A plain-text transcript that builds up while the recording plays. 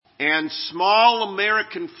and small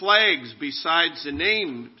American flags besides the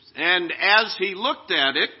names. And as he looked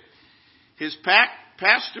at it, his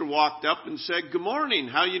pastor walked up and said, "Good morning,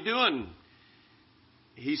 how you doing?"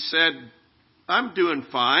 He said, "I'm doing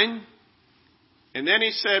fine." And then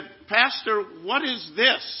he said, "Pastor, what is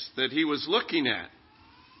this?" that he was looking at.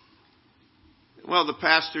 Well, the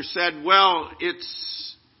pastor said, "Well,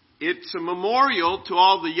 it's a memorial to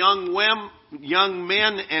all the young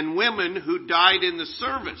men and women who died in the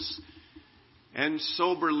service." And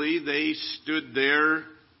soberly they stood there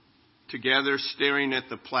together staring at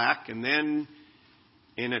the plaque. And then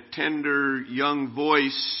in a tender young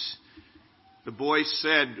voice, the boy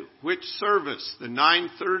said, "Which service? The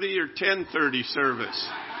 9:30 or 10:30 service?"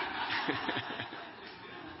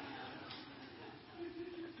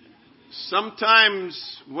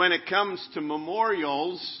 Sometimes when it comes to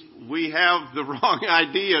memorials, we have the wrong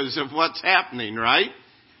ideas of what's happening, right?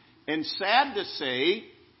 And sad to say,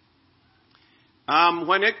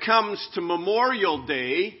 when it comes to Memorial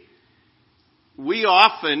Day, we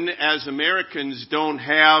often, as Americans, don't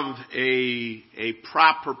have a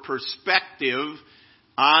proper perspective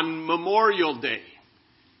on Memorial Day.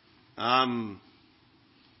 I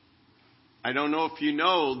don't know if you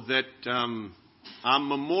know that on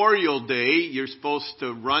Memorial Day, you're supposed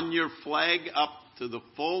to run your flag up to the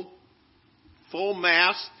full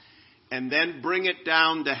mast and then bring it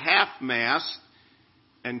down to half mast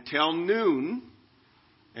until noon,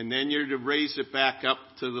 and then you're to raise it back up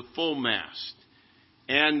to the full mast.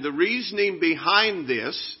 And the reasoning behind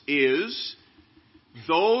this is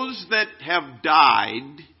those that have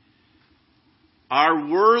died are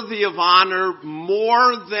worthy of honor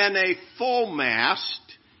more than a full mast.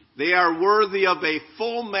 They are worthy of a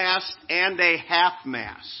full mast and a half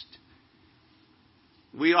mast.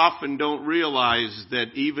 We often don't realize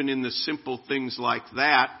that even in the simple things like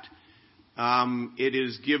that, it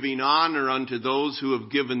is giving honor unto those who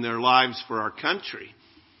have given their lives for our country.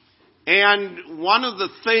 And one of the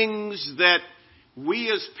things that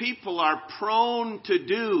we as people are prone to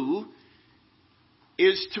do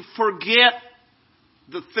is to forget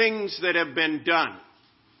the things that have been done.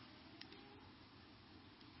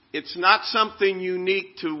 It's not something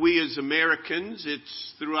unique to we as Americans.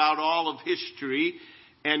 It's throughout all of history.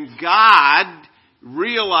 And God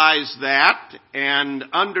realized that and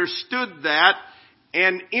understood that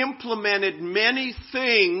and implemented many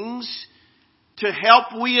things to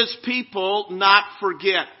help we as people not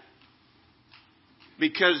forget.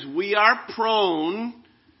 Because we are prone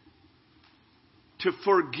to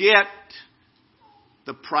forget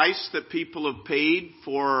the price that people have paid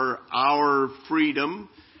for our freedom.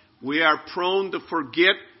 We are prone to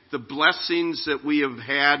forget the blessings that we have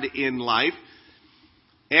had in life.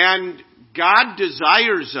 And God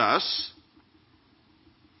desires us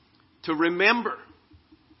to remember.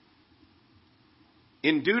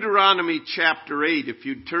 In Deuteronomy chapter 8, if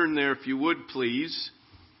you'd turn there, if you would please.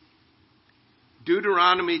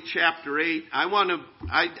 Deuteronomy chapter 8.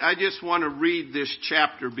 I just want to read this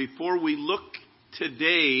chapter before we look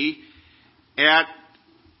today at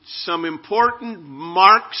some important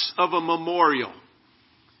marks of a memorial.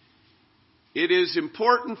 It is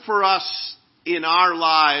important for us in our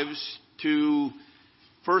lives to,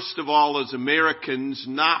 first of all, as Americans,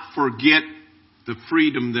 not forget the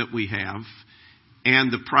freedom that we have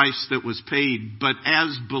and the price that was paid, but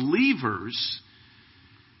as believers,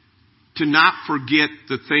 to not forget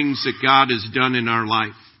the things that God has done in our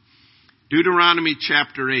life. Deuteronomy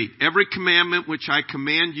chapter 8. Every commandment which I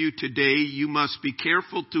command you today, you must be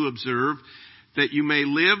careful to observe, that you may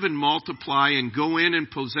live and multiply and go in and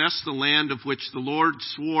possess the land of which the Lord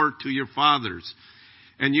swore to your fathers.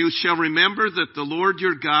 And you shall remember that the Lord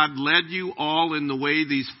your God led you all in the way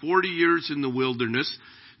these 40 years in the wilderness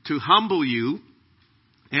to humble you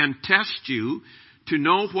and test you to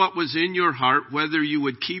know what was in your heart, whether you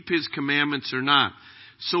would keep his commandments or not.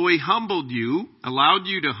 So he humbled you, allowed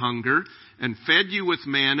you to hunger, and fed you with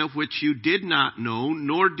manna which you did not know,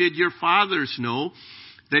 nor did your fathers know,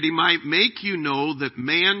 that he might make you know that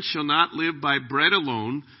man shall not live by bread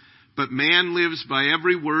alone, but man lives by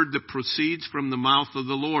every word that proceeds from the mouth of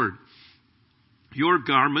the Lord. Your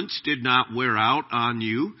garments did not wear out on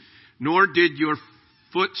you, nor did your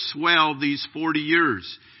foot swell these 40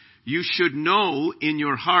 years. You should know in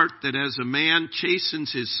your heart that as a man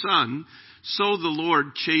chastens his son, so the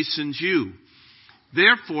Lord chastens you.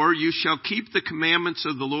 Therefore you shall keep the commandments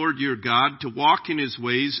of the Lord your God, to walk in his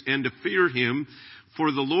ways and to fear him.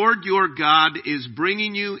 For the Lord your God is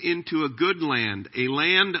bringing you into a good land, a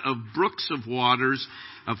land of brooks of waters,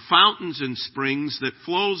 of fountains and springs, that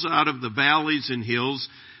flows out of the valleys and hills,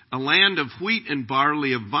 a land of wheat and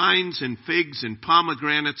barley, of vines and figs and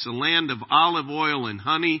pomegranates, a land of olive oil and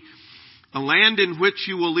honey, a land in which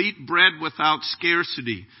you will eat bread without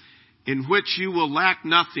scarcity, in which you will lack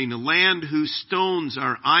nothing, a land whose stones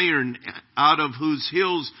are iron, out of whose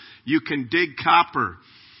hills you can dig copper.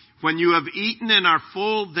 When you have eaten and are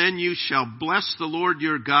full, then you shall bless the Lord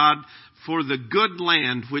your God for the good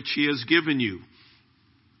land which he has given you.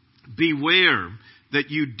 Beware that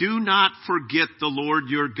you do not forget the Lord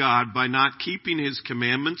your God by not keeping his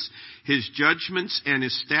commandments, his judgments, and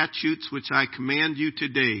his statutes which I command you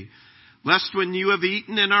today. Lest when you have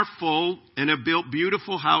eaten and are full, and have built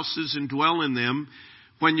beautiful houses and dwell in them,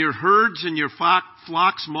 when your herds and your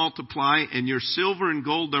flocks multiply, and your silver and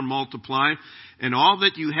gold are multiplied, and all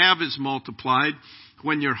that you have is multiplied,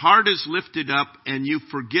 when your heart is lifted up, and you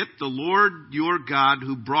forget the Lord your God,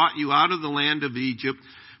 who brought you out of the land of Egypt,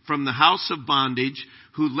 from the house of bondage,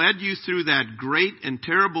 who led you through that great and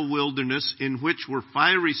terrible wilderness, in which were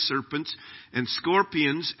fiery serpents and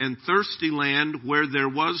scorpions and thirsty land where there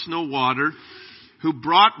was no water, who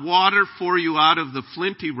brought water for you out of the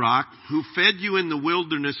flinty rock, who fed you in the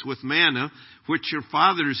wilderness with manna, which your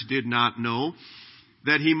fathers did not know,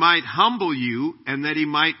 that he might humble you and that he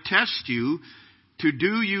might test you, to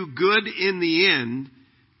do you good in the end.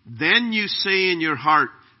 Then you say in your heart,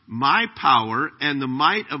 my power and the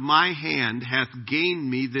might of my hand hath gained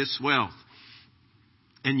me this wealth.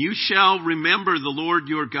 And you shall remember the Lord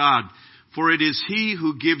your God, for it is he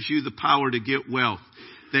who gives you the power to get wealth,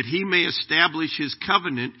 that he may establish his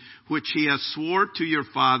covenant, which he has swore to your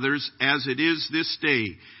fathers, as it is this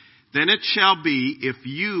day. Then it shall be, if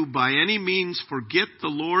you by any means forget the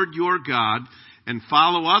Lord your God, and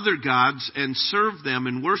follow other gods, and serve them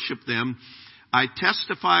and worship them, I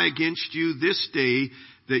testify against you this day,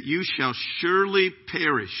 that you shall surely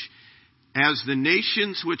perish. As the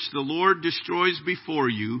nations which the Lord destroys before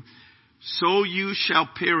you, so you shall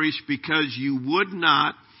perish, because you would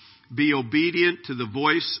not be obedient to the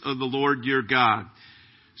voice of the Lord your God.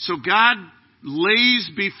 So God lays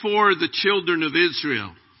before the children of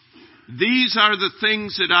Israel, these are the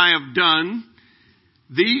things that I have done.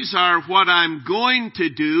 These are what I'm going to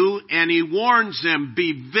do. And he warns them,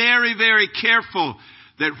 be very, very careful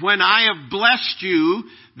that when I have blessed you,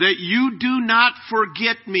 that you do not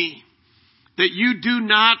forget me. That you do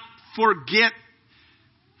not forget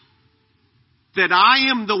that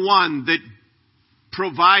I am the one that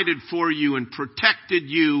provided for you and protected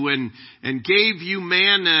you and gave you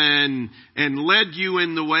manna and led you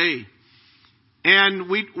in the way. And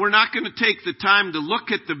we're not going to take the time to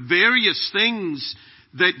look at the various things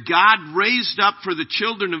that God raised up for the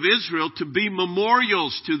children of Israel to be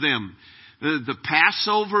memorials to them. The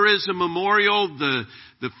Passover is a memorial.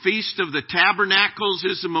 The Feast of the Tabernacles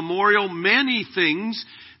is a memorial. Many things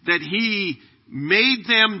that he made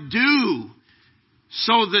them do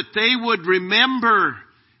so that they would remember,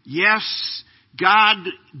 yes, God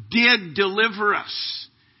did deliver us.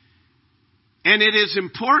 And it is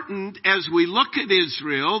important as we look at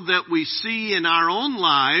Israel that we see in our own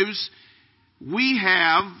lives, we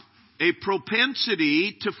have a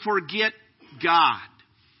propensity to forget God.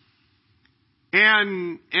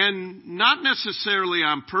 And not necessarily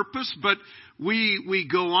on purpose, but we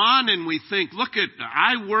go on and we think, look at,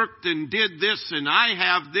 I worked and did this and I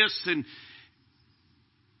have this,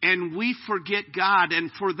 and we forget God.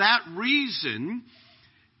 And for that reason,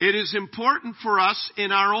 it is important for us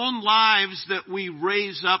in our own lives that we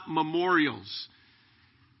raise up memorials.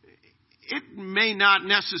 It may not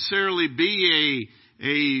necessarily be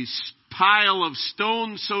a pile of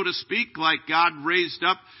stones, so to speak, like God raised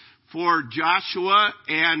up for Joshua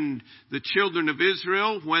and the children of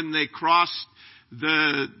Israel when they crossed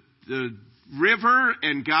the river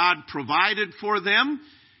and God provided for them.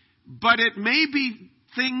 But it may be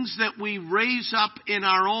things that we raise up in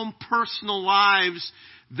our own personal lives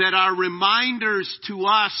that are reminders to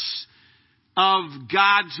us of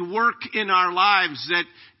God's work in our lives, that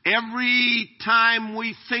every time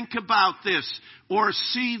we think about this or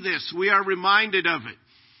see this, we are reminded of it.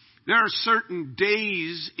 There are certain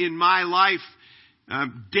days in my life,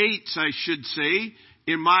 dates I should say,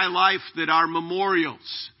 in my life that are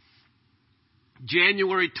memorials.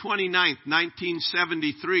 January 29th,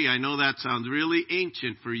 1973. I know that sounds really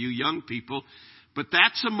ancient for you young people, but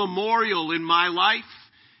that's a memorial in my life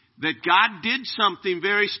that God did something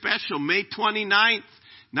very special. May 29th,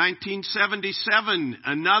 1977,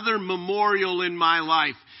 another memorial in my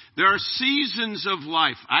life. There are seasons of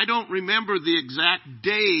life. I don't remember the exact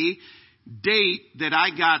date that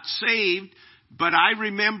I got saved, but I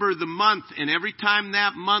remember the month, and every time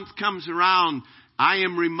that month comes around, I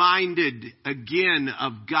am reminded again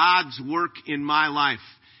of God's work in my life.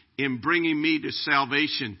 in bringing me to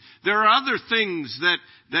salvation. There are other things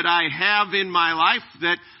that I have in my life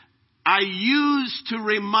that I use to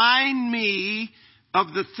remind me of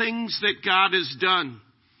the things that God has done.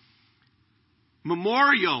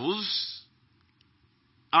 Memorials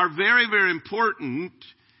are very, very important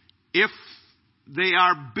if they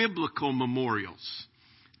are biblical memorials.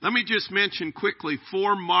 Let me just mention quickly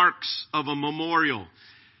 4 marks of a memorial.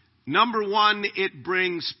 Number 1, it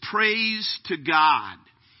brings praise to God.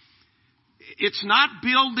 It's not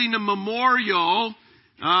building a memorial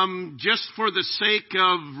just for the sake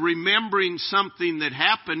of remembering something that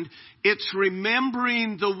happened. It's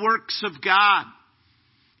remembering the works of God.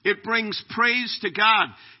 It brings praise to God.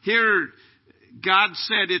 Here, God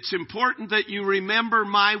said, it's important that you remember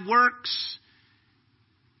my works.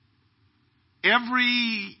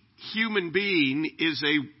 Every human being is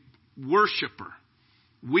a worshiper.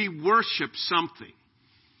 We worship something.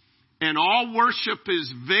 And all worship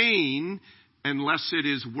is vain unless it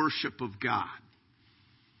is worship of God.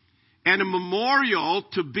 And a memorial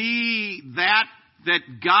to be that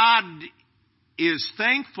God is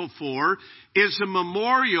thankful for is a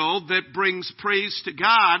memorial that brings praise to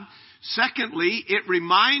God. Secondly, it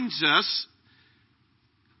reminds us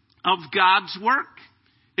of God's work.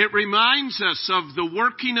 It reminds us of the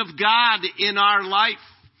working of God in our life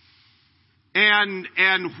and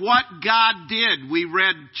what God did. We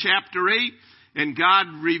read chapter 8, and God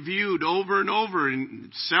reviewed over and over and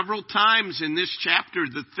several times in this chapter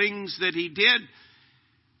the things that He did.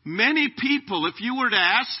 Many people, if you were to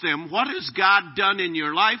ask them, what has God done in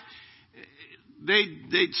your life?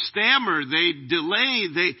 They'd stammer, they'd delay,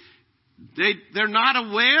 they're not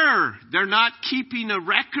aware. They're not keeping a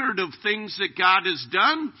record of things that God has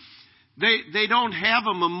done. They don't have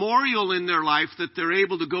a memorial in their life that they're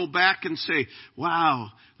able to go back and say, wow,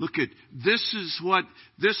 look at, this is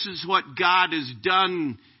what God has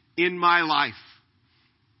done in my life.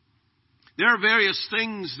 There are various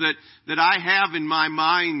things that I have in my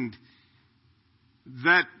mind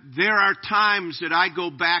that there are times that I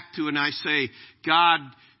go back to and I say, God,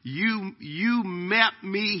 you met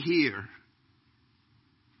me here.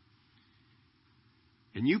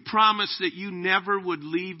 And you promised that you never would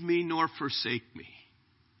leave me nor forsake me.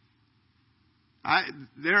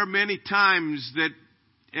 There are many times that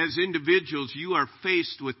as individuals you are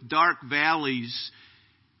faced with dark valleys.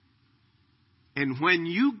 And when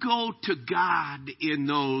you go to God in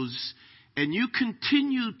those, and you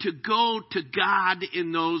continue to go to God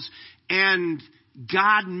in those, and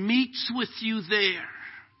God meets with you there,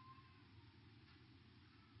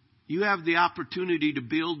 you have the opportunity to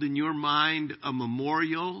build in your mind a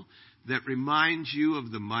memorial that reminds you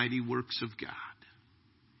of the mighty works of God.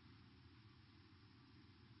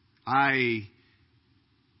 I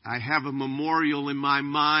have a memorial in my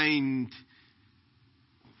mind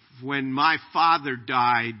when my father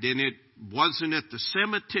died, and it wasn't at the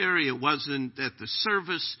cemetery, it wasn't at the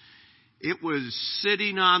service, it was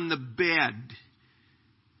sitting on the bed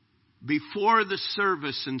before the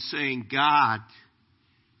service and saying, God,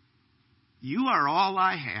 you are all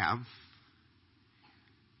I have.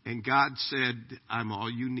 And God said, I'm all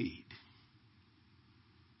you need.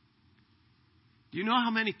 Do you know how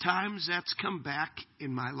many times that's come back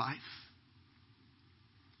in my life?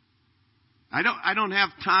 I don't have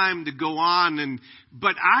time to go on,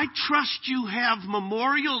 but I trust you have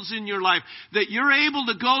memorials in your life that you're able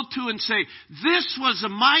to go to and say, this was a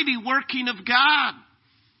mighty working of God.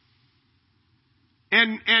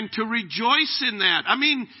 And to rejoice in that. I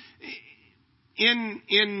mean,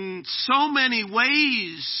 in so many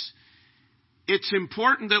ways, it's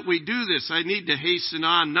important that we do this. I need to hasten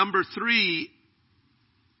on. Number 3,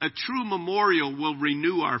 a true memorial will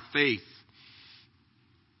renew our faith.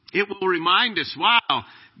 It will remind us, wow,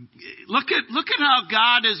 look at how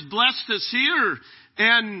God has blessed us here.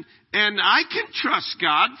 And I can trust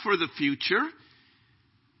God for the future.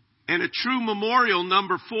 And a true memorial,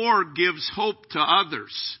 number 4, gives hope to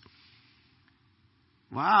others.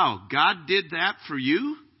 Wow, God did that for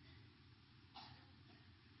you?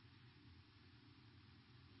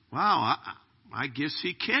 Wow, I guess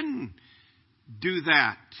He can do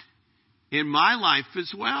that in my life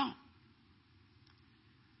as well.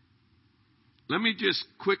 Let me just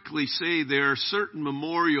quickly say there are certain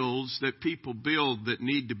memorials that people build that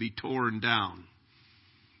need to be torn down.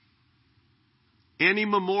 Any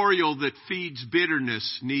memorial that feeds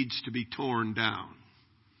bitterness needs to be torn down.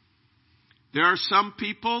 There are some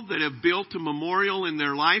people that have built a memorial in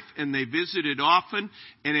their life and they visit it often,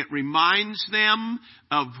 and it reminds them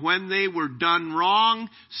of when they were done wrong,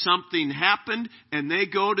 something happened, and they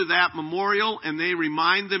go to that memorial and they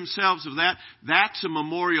remind themselves of that. That's a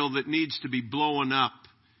memorial that needs to be blown up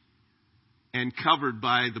and covered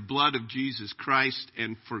by the blood of Jesus Christ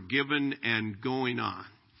and forgiven and going on.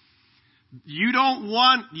 You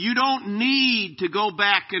don't need to go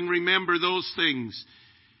back and remember those things.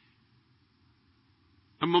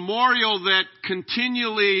 A memorial that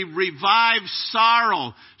continually revives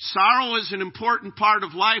sorrow. Sorrow is an important part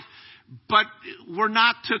of life, but we're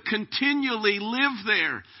not to continually live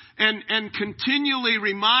there. And continually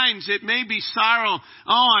reminds, it may be sorrow.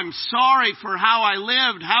 Oh, I'm sorry for how I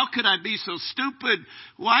lived. How could I be so stupid?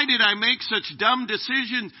 Why did I make such dumb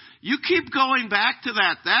decisions? You keep going back to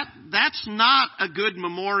that. That's not a good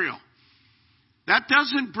memorial. That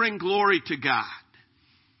doesn't bring glory to God.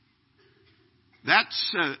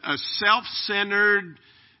 That's a self-centered,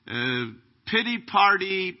 pity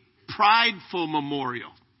party, prideful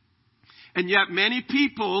memorial. And yet many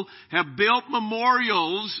people have built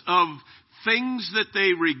memorials of things that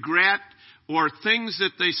they regret or things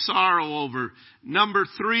that they sorrow over. Number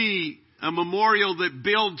 3, a memorial that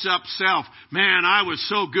builds up self. Man, I was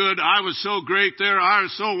so good. I was so great there. I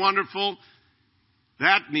was so wonderful.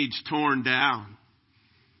 That needs torn down.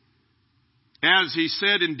 As he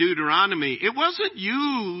said in Deuteronomy, it wasn't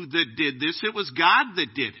you that did this. It was God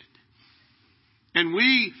that did it. And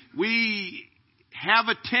we have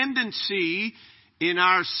a tendency in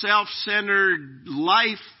our self-centered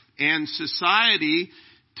life and society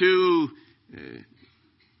to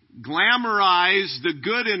glamorize the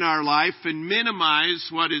good in our life and minimize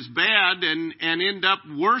what is bad and end up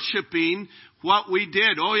worshiping what we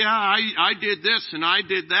did. Oh yeah, I did this and I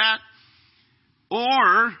did that.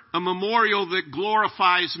 Or a memorial that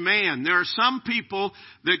glorifies man. There are some people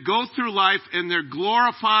that go through life and they're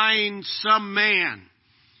glorifying some man.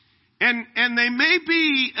 And they may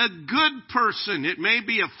be a good person. It may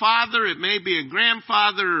be a father. It may be a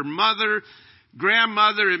grandfather or mother,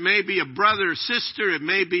 grandmother. It may be a brother or sister. It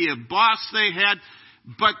may be a boss they had.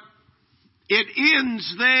 But it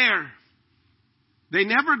ends there. They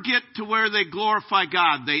never get to where they glorify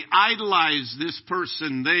God. They idolize this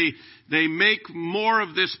person. They make more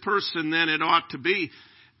of this person than it ought to be.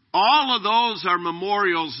 All of those are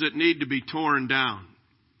memorials that need to be torn down.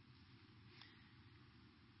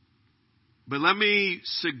 But let me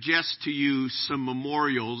suggest to you some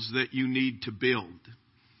memorials that you need to build.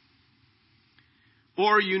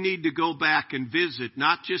 Or you need to go back and visit,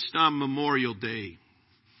 not just on Memorial Day.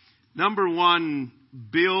 Number 1,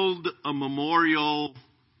 build a memorial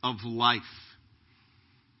of life.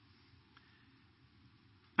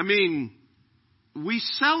 I mean, we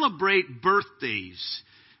celebrate birthdays,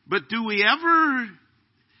 but do we ever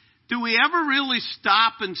really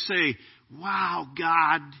stop and say, wow,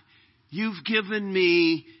 God, you've given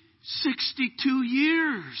me 62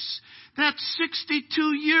 years. That's 62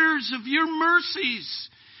 years of your mercies.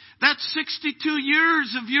 That's 62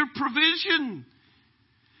 years of your provision.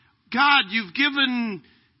 God, you've given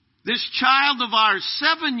this child of ours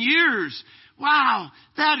 7 years. Wow,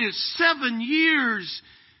 that is 7 years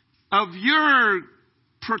of your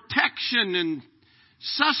protection and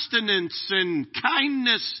sustenance and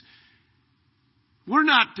kindness. We're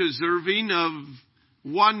not deserving of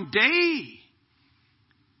one day.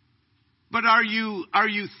 But are you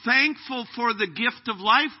thankful for the gift of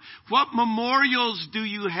life? What memorials do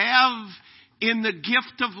you have in the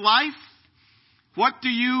gift of life? What do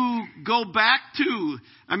you go back to?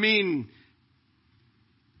 I mean,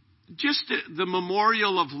 just the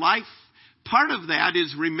memorial of life. Part of that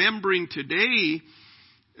is remembering today,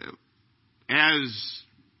 as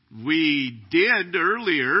we did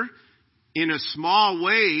earlier, in a small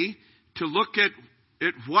way, to look at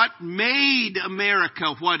what made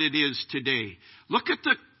America what it is today. Look at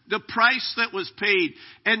the price that was paid.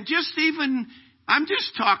 And I'm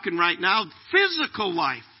just talking right now, physical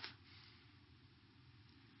life.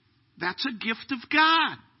 That's a gift of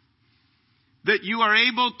God. That you are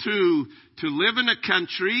able to live in a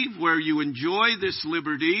country where you enjoy this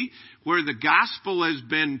liberty, where the gospel has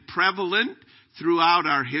been prevalent throughout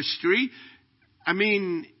our history. I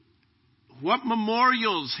mean, what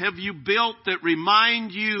memorials have you built that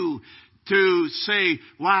remind you to say,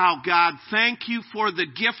 wow, God, thank you for the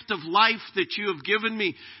gift of life that you have given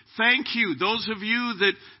me. Thank you. Those of you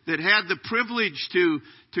that had the privilege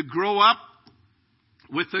to grow up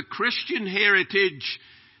with a Christian heritage,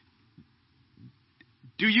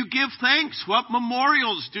 do you give thanks? What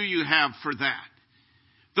memorials do you have for that?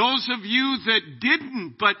 Those of you that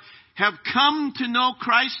didn't, but have come to know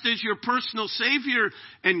Christ as your personal Savior,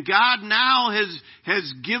 and God now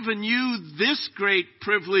has given you this great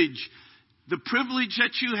privilege, the privilege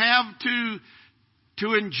that you have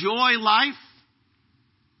to enjoy life,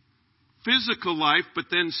 physical life, but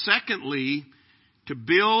then secondly, to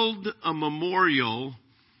build a memorial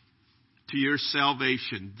to your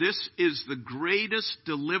salvation. This is the greatest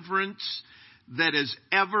deliverance that has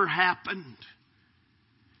ever happened.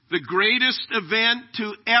 The greatest event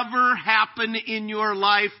to ever happen in your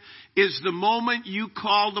life is the moment you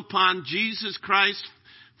called upon Jesus Christ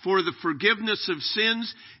for the forgiveness of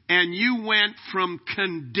sins, and you went from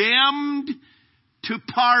condemned to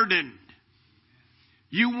pardoned.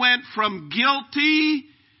 You went from guilty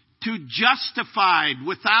to justified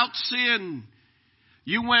without sin.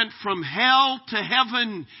 You went from hell to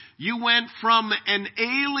heaven. You went from an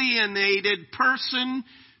alienated person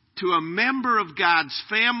to a member of God's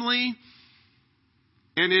family.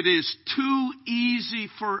 And it is too easy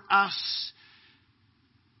for us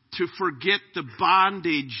to forget the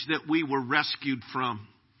bondage that we were rescued from.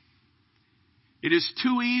 It is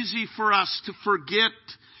too easy for us to forget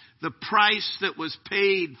the price that was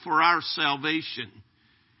paid for our salvation.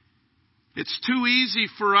 It's too easy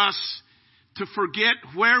for us to forget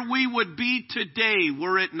where we would be today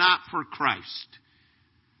were it not for Christ.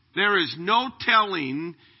 There is no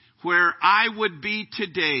telling where I would be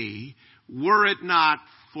today were it not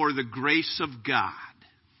for the grace of God.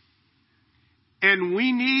 And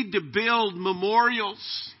we need to build memorials.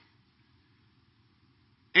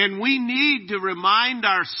 And we need to remind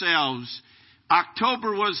ourselves,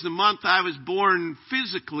 October was the month I was born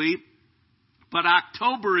physically, but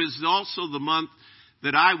October is also the month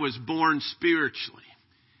that I was born spiritually.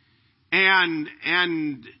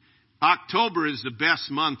 And October is the best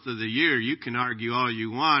month of the year. You can argue all you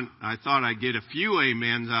want. I thought I'd get a few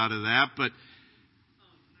amens out of that, but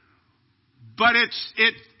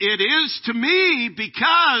it is to me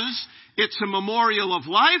because it's a memorial of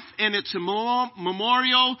life and it's a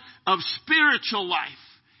memorial of spiritual life.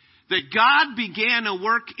 That God began a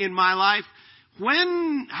work in my life.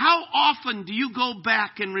 How often do you go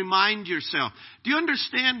back and remind yourself? Do you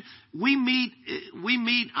understand? We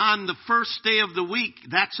meet on the first day of the week.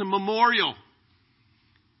 That's a memorial.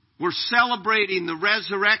 We're celebrating the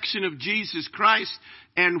resurrection of Jesus Christ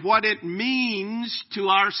and what it means to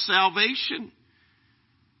our salvation.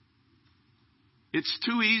 It's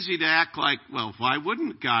too easy to act like, well, why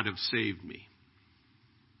wouldn't God have saved me?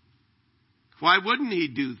 Why wouldn't He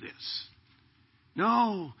do this?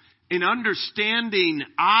 No. In understanding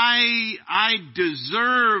I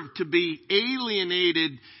deserve to be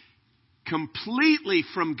alienated completely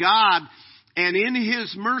from God, and in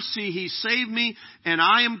His mercy He saved me, and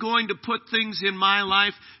I am going to put things in my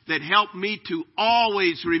life that help me to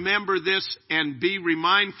always remember this and be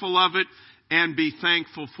remindful of it and be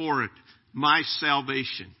thankful for it. My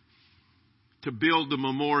salvation. To build a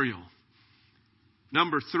memorial.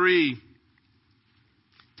 Number 3,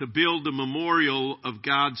 to build a memorial of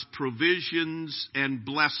God's provisions and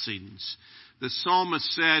blessings. The psalmist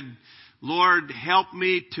said, Lord, help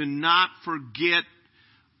me to not forget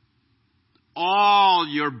all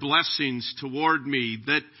your blessings toward me.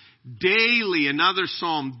 That daily, another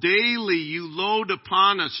psalm, daily you load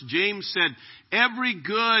upon us. James said, every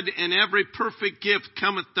good and every perfect gift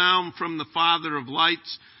cometh down from the Father of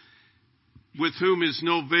lights, with whom is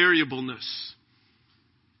no variableness.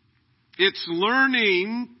 It's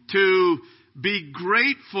learning to be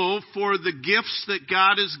grateful for the gifts that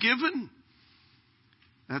God has given.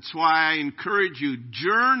 That's why I encourage you,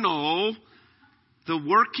 journal the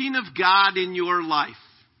working of God in your life.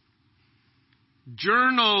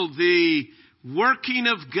 Journal the working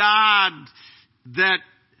of God, that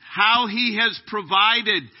how He has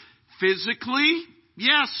provided physically,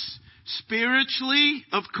 yes, spiritually,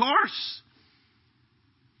 of course.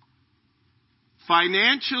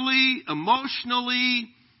 Financially, emotionally,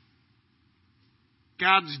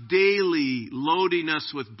 God's daily loading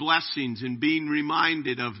us with blessings and being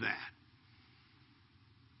reminded of that.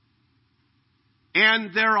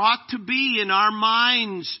 And there ought to be in our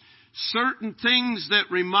minds certain things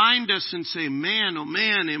that remind us and say, man, oh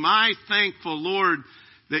man, am I thankful, Lord,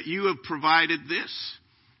 that you have provided this.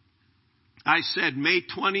 I said May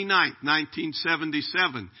 29th,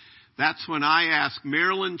 1977. That's when I asked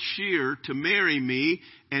Marilyn Shear to marry me,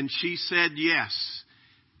 and she said yes.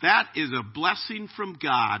 That is a blessing from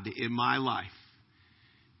God in my life.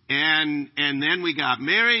 And then we got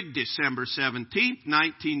married December 17th,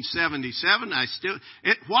 1977.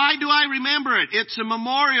 Why do I remember it? It's a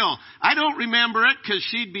memorial. I don't remember it because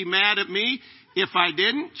she'd be mad at me if I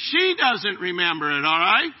didn't. She doesn't remember it, all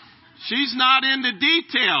right? She's not into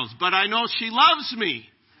details, but I know she loves me.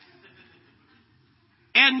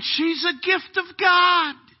 And she's a gift of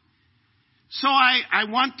God. So I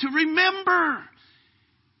want to remember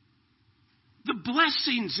the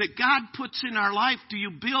blessings that God puts in our life. Do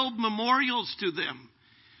you build memorials to them?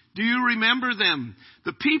 Do you remember them?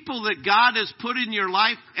 The people that God has put in your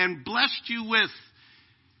life and blessed you with.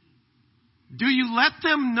 Do you let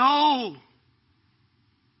them know?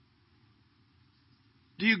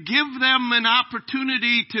 Do you give them an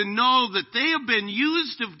opportunity to know that they have been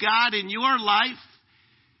used of God in your life?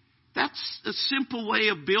 That's a simple way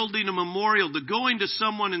of building a memorial, to going to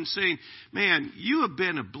someone and saying, man, you have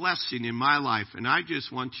been a blessing in my life, and I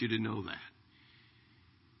just want you to know that.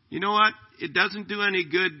 You know what? It doesn't do any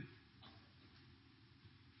good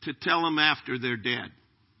to tell them after they're dead.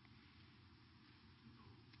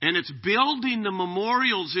 And it's building the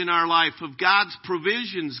memorials in our life of God's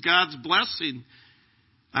provisions, God's blessing.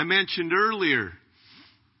 I mentioned earlier,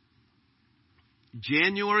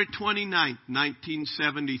 January 29th,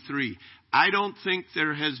 1973. I don't think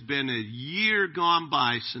there has been a year gone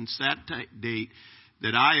by since that date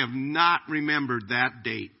that I have not remembered that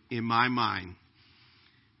date in my mind.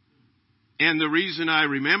 And the reason I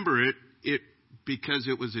remember it because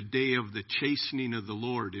it was a day of the chastening of the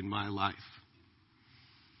Lord in my life.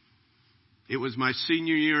 It was my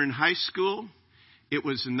senior year in high school. It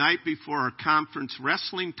was the night before our conference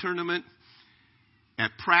wrestling tournament. At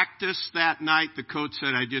practice that night, the coach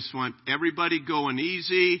said, I just want everybody going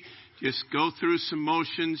easy. Just go through some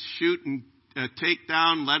motions, shoot and take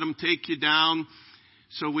down, let them take you down.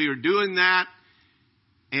 So we were doing that.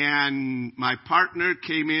 And my partner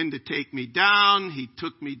came in to take me down. He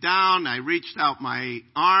took me down. I reached out my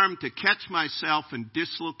arm to catch myself and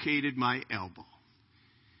dislocated my elbow.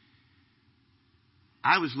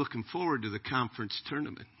 I was looking forward to the conference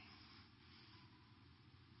tournament.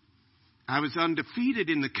 I was undefeated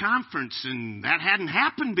in the conference, and that hadn't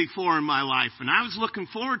happened before in my life. And I was looking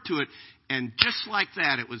forward to it. And just like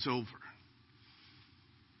that, it was over.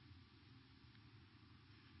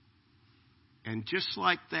 And just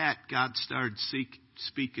like that, God started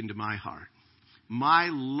speaking to my heart. My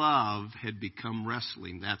love had become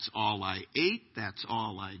wrestling. That's all I ate. That's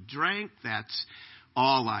all I drank. That's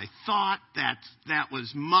all I thought. That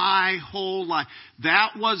was my whole life.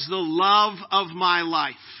 That was the love of my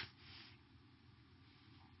life.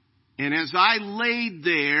 And as I laid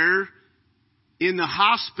there in the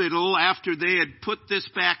hospital after they had put this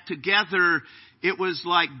back together, it was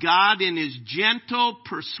like God in His gentle,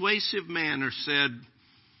 persuasive manner said,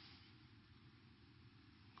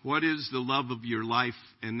 what is the love of your life?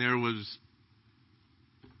 And there was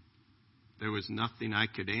nothing I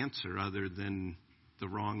could answer other than the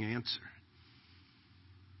wrong answer.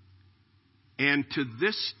 And to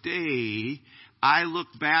this day, I look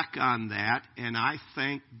back on that and I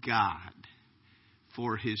thank God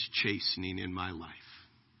for His chastening in my life.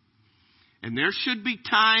 And there should be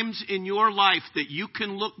times in your life that you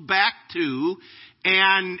can look back to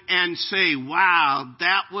and say, wow,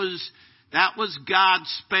 that was God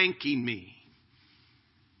spanking me.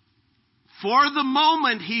 For the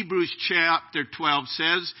moment, Hebrews chapter 12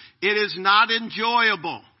 says, it is not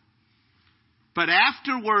enjoyable. But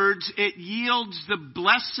afterwards, it yields the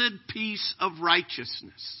blessed peace of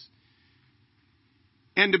righteousness.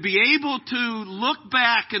 And to be able to look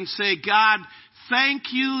back and say, God, thank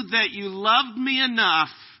you that you loved me enough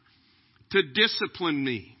to discipline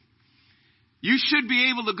me. You should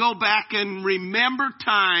be able to go back and remember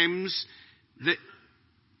times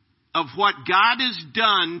of what God has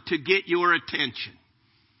done to get your attention.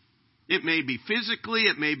 It may be physically,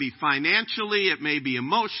 it may be financially, it may be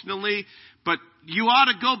emotionally, but you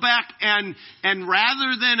ought to go back and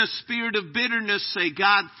rather than a spirit of bitterness, say,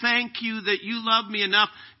 God, thank you that you love me enough,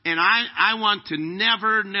 and I want to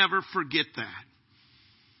never, never forget that.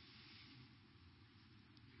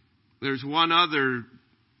 There's one other,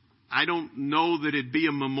 I don't know that it'd be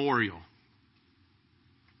a memorial.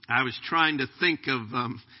 I was trying to think of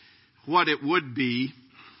what it would be.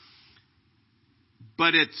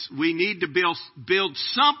 But we need to build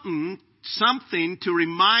something to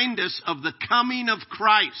remind us of the coming of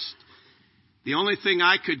Christ. The only thing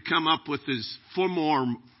I could come up with is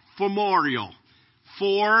memorial.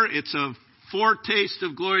 It's a foretaste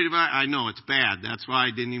of glory. I know it's bad. That's why I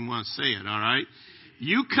didn't even want to say it, all right?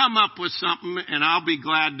 You come up with something and I'll be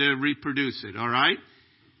glad to reproduce it, all right?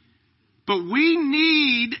 But we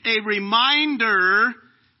need a reminder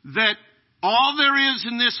that all there is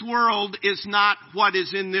in this world is not what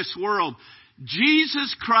is in this world.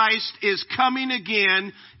 Jesus Christ is coming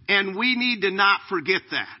again, and we need to not forget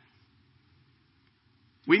that.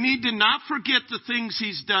 We need to not forget the things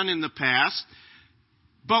He's done in the past,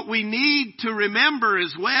 but we need to remember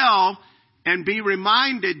as well and be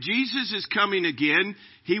reminded Jesus is coming again.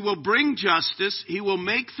 He will bring justice. He will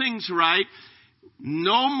make things right.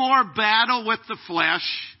 No more battle with the flesh.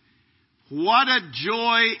 What a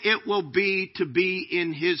joy it will be to be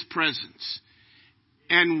in His presence.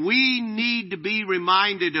 And we need to be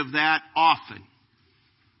reminded of that often.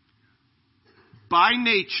 By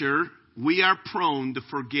nature, we are prone to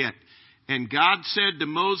forget. And God said to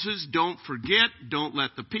Moses, don't forget, don't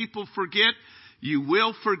let the people forget. You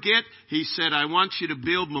will forget. He said, I want you to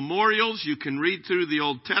build memorials. You can read through the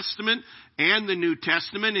Old Testament and the New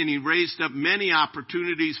Testament, and He raised up many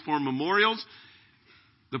opportunities for memorials.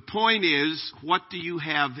 The point is, what do you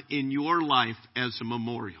have in your life as a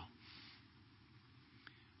memorial?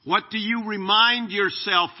 What do you remind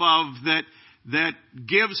yourself of that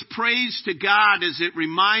gives praise to God as it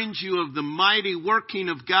reminds you of the mighty working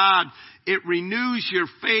of God? It renews your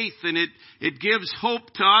faith and it gives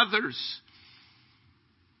hope to others.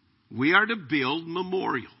 We are to build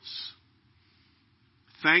memorials.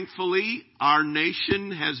 Thankfully, our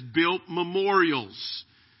nation has built memorials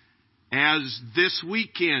as this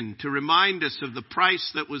weekend to remind us of the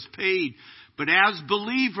price that was paid. But as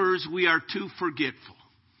believers, we are too forgetful.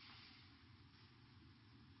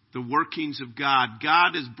 The workings of God.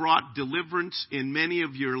 God has brought deliverance in many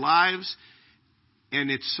of your lives,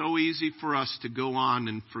 and it's so easy for us to go on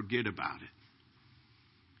and forget about it.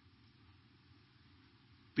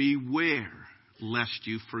 Beware lest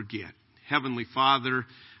you forget. Heavenly Father,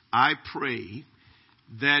 I pray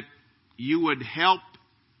that you would help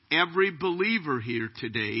every believer here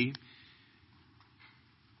today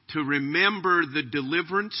to remember the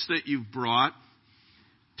deliverance that you've brought,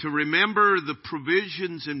 to remember the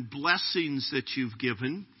provisions and blessings that you've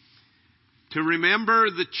given, to remember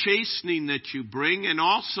the chastening that you bring, and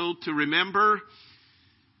also to remember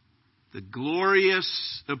the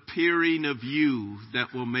glorious appearing of you that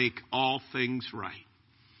will make all things right.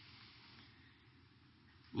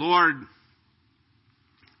 Lord,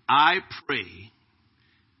 I pray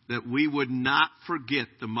that we would not forget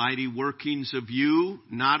the mighty workings of you,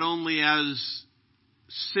 not only as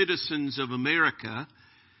citizens of America,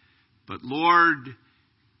 but Lord,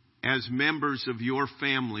 as members of your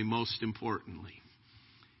family, most importantly.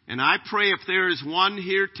 And I pray if there is one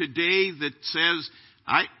here today that says,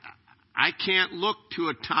 I can't look to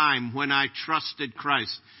a time when I trusted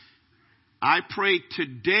Christ. I pray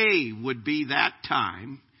today would be that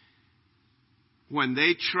time when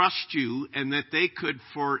they trust you and that they could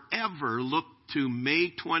forever look to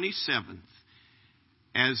May 27th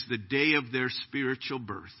as the day of their spiritual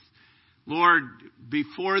birth. Lord,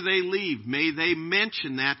 before they leave, may they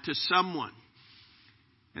mention that to someone.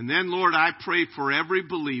 And then, Lord, I pray for every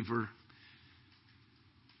believer,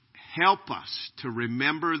 help us to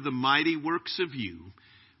remember the mighty works of you.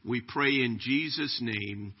 We pray in Jesus'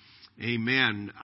 name, amen.